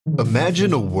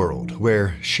Imagine a world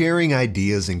where sharing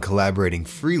ideas and collaborating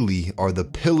freely are the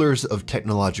pillars of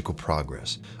technological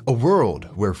progress. A world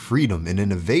where freedom and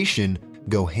innovation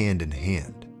go hand in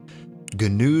hand.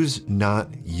 GNU's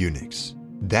not Unix.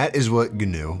 That is what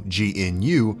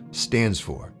GNU stands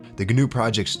for. The GNU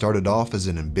project started off as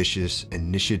an ambitious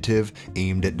initiative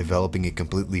aimed at developing a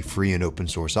completely free and open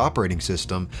source operating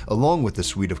system along with a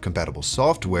suite of compatible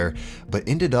software, but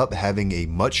ended up having a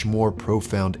much more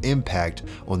profound impact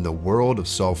on the world of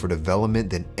software development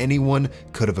than anyone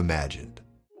could have imagined.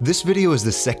 This video is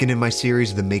the second in my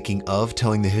series, The Making of,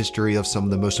 telling the history of some of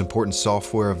the most important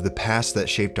software of the past that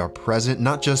shaped our present,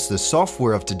 not just the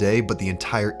software of today, but the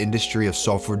entire industry of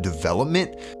software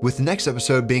development, with the next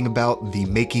episode being about the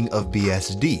making of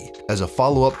BSD, as a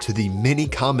follow-up to the many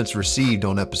comments received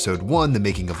on episode 1, The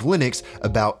Making of Linux,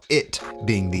 about it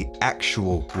being the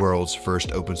actual world's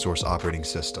first open source operating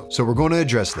system. So we're going to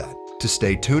address that. To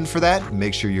stay tuned for that,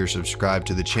 make sure you're subscribed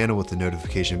to the channel with the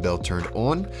notification bell turned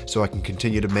on so I can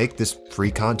continue to make this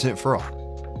free content for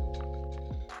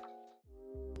all.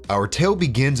 Our tale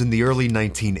begins in the early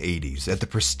 1980s at the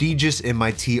prestigious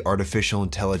MIT Artificial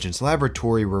Intelligence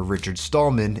Laboratory where Richard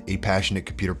Stallman, a passionate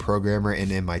computer programmer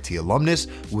and MIT alumnus,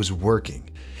 was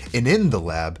working. And in the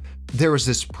lab, there was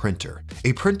this printer,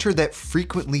 a printer that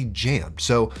frequently jammed.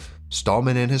 So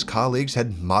Stallman and his colleagues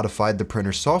had modified the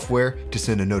printer software to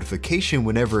send a notification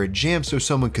whenever it jammed so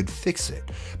someone could fix it.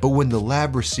 But when the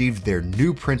lab received their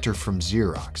new printer from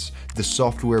Xerox, the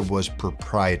software was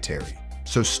proprietary.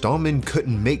 So Stallman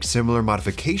couldn't make similar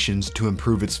modifications to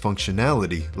improve its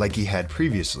functionality like he had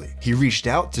previously. He reached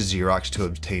out to Xerox to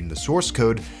obtain the source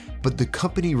code, but the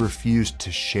company refused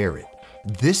to share it.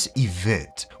 This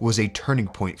event was a turning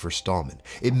point for Stallman.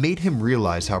 It made him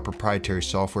realize how proprietary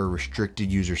software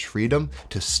restricted users' freedom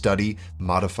to study,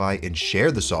 modify, and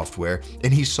share the software,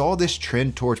 and he saw this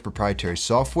trend towards proprietary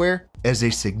software as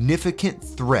a significant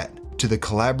threat to the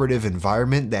collaborative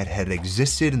environment that had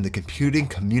existed in the computing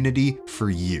community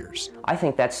for years. I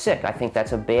think that's sick. I think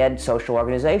that's a bad social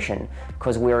organization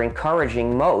because we're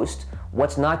encouraging most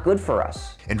what's not good for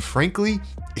us. And frankly,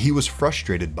 he was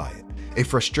frustrated by it. A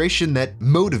frustration that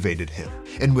motivated him.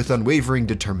 And with unwavering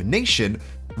determination,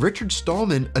 Richard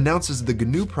Stallman announces the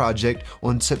GNU project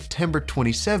on September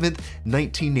 27,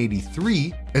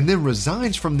 1983, and then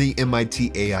resigns from the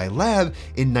MIT AI lab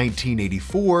in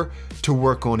 1984 to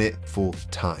work on it full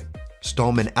time.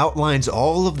 Stallman outlines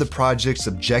all of the project's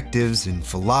objectives and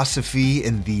philosophy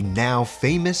in the now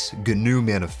famous GNU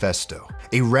Manifesto,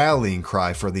 a rallying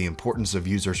cry for the importance of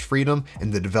users' freedom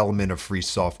and the development of free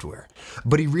software.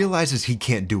 But he realizes he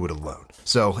can't do it alone.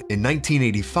 So in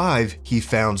 1985, he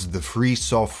founds the Free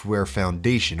Software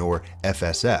Foundation, or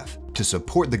FSF, to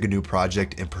support the GNU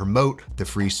project and promote the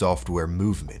free software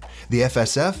movement. The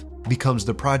FSF becomes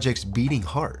the project's beating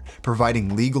heart,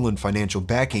 providing legal and financial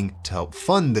backing to help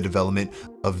fund the development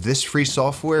of this free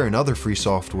software and other free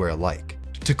software alike.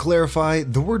 To clarify,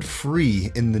 the word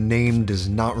free in the name does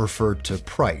not refer to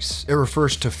price, it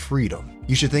refers to freedom.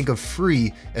 You should think of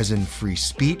free as in free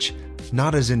speech,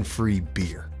 not as in free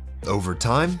beer. Over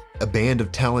time, a band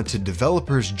of talented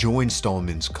developers joined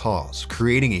Stallman's cause,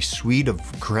 creating a suite of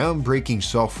groundbreaking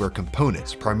software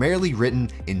components, primarily written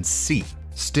in C.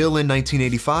 Still in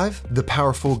 1985, the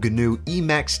powerful GNU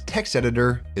Emacs text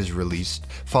editor is released,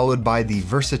 followed by the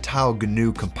versatile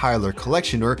GNU Compiler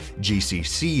Collection, or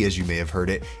GCC as you may have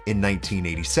heard it, in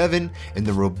 1987, and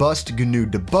the robust GNU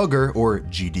Debugger, or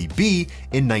GDB,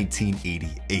 in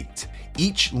 1988.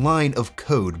 Each line of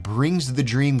code brings the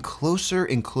dream closer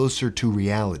and closer to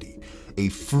reality. A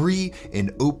free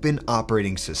and open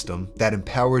operating system that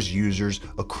empowers users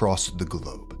across the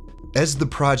globe. As the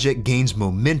project gains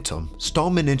momentum,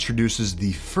 Stallman introduces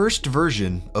the first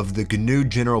version of the GNU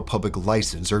General Public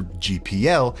License, or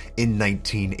GPL, in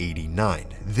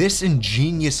 1989. This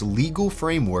ingenious legal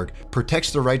framework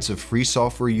protects the rights of free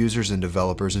software users and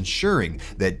developers, ensuring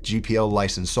that GPL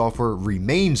licensed software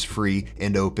remains free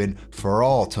and open for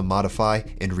all to modify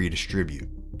and redistribute.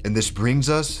 And this brings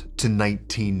us to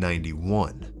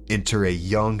 1991. Enter a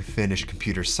young Finnish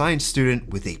computer science student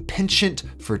with a penchant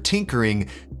for tinkering,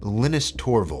 Linus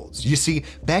Torvalds. You see,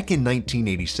 back in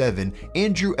 1987,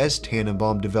 Andrew S.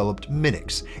 Tannenbaum developed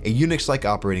Minix, a Unix-like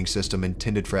operating system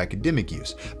intended for academic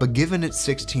use, but given its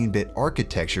 16-bit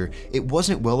architecture, it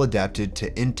wasn't well adapted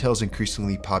to Intel's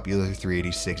increasingly popular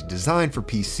 386 design for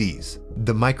PCs,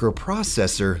 the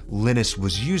microprocessor Linus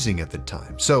was using at the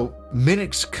time. So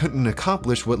Minix couldn't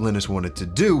accomplish what Linus wanted to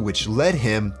do, which led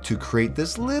him to create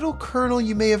this little kernel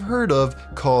you may have heard of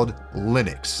called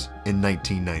Linux in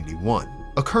 1991.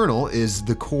 A kernel is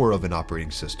the core of an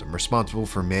operating system, responsible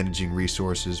for managing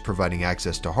resources, providing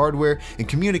access to hardware, and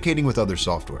communicating with other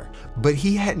software. But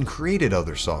he hadn't created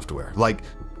other software, like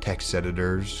text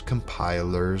editors,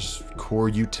 compilers, core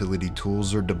utility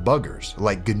tools, or debuggers,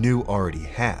 like GNU already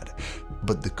had.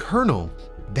 But the kernel,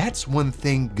 that's one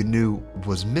thing GNU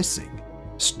was missing.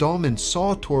 Stallman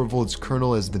saw Torvald's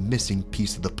kernel as the missing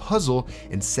piece of the puzzle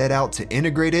and set out to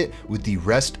integrate it with the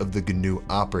rest of the GNU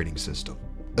operating system.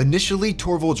 Initially,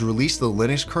 Torvalds released the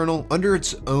Linux kernel under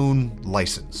its own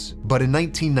license, but in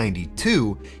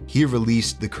 1992, he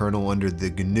released the kernel under the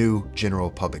GNU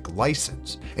General Public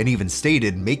License, and even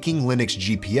stated making Linux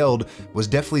GPL was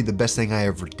definitely the best thing I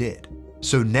ever did.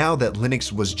 So now that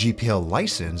Linux was GPL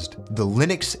licensed, the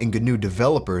Linux and GNU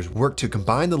developers worked to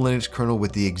combine the Linux kernel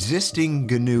with the existing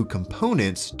GNU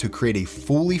components to create a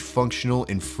fully functional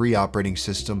and free operating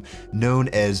system known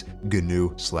as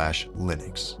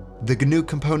GNU/Linux. The GNU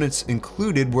components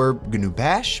included were GNU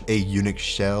Bash, a Unix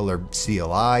shell or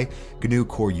CLI, GNU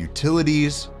Core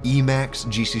Utilities, Emacs,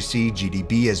 GCC,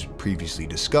 GDB as previously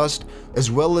discussed, as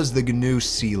well as the GNU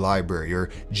C library or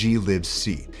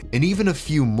glibc, and even a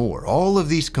few more, all of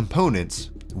these components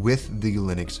with the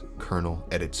Linux kernel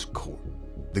at its core.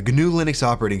 The GNU Linux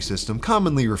operating system,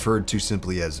 commonly referred to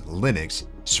simply as Linux,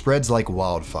 spreads like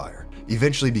wildfire,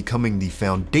 eventually becoming the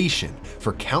foundation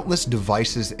for countless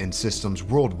devices and systems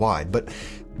worldwide. But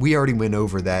we already went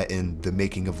over that in the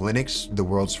making of Linux, the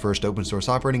world's first open source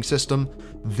operating system.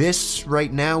 This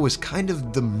right now is kind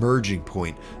of the merging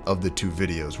point of the two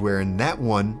videos, where in that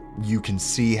one, you can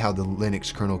see how the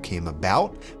Linux kernel came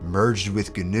about, merged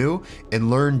with GNU, and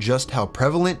learn just how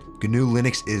prevalent GNU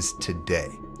Linux is today.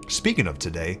 Speaking of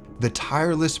today, the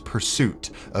tireless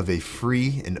pursuit of a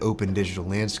free and open digital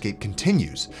landscape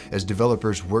continues as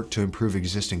developers work to improve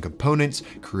existing components,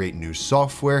 create new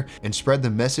software, and spread the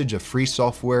message of free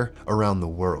software around the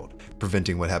world,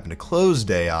 preventing what happened to closed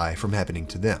AI from happening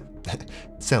to them.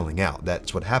 Selling out,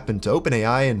 that's what happened to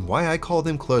OpenAI and why I call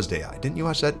them closed AI. Didn't you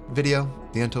watch that video,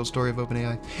 The Untold Story of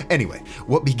OpenAI? Anyway,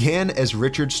 what began as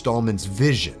Richard Stallman's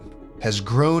vision has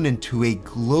grown into a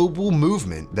global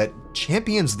movement that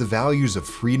champions the values of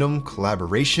freedom,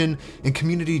 collaboration, and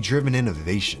community-driven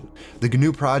innovation. The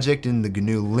GNU Project and the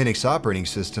GNU Linux operating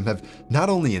system have not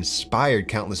only inspired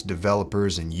countless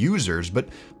developers and users, but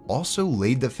also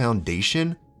laid the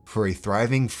foundation for a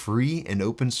thriving free and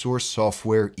open source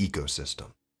software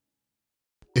ecosystem.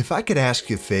 If I could ask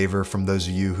you a favor from those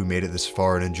of you who made it this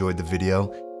far and enjoyed the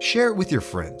video, share it with your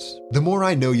friends. The more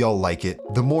I know y'all like it,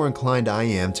 the more inclined I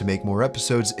am to make more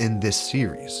episodes in this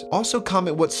series. Also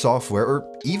comment what software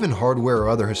or even hardware or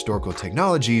other historical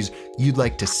technologies you'd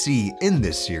like to see in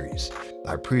this series.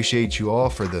 I appreciate you all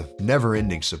for the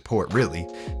never-ending support, really,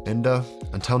 and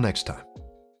until next time.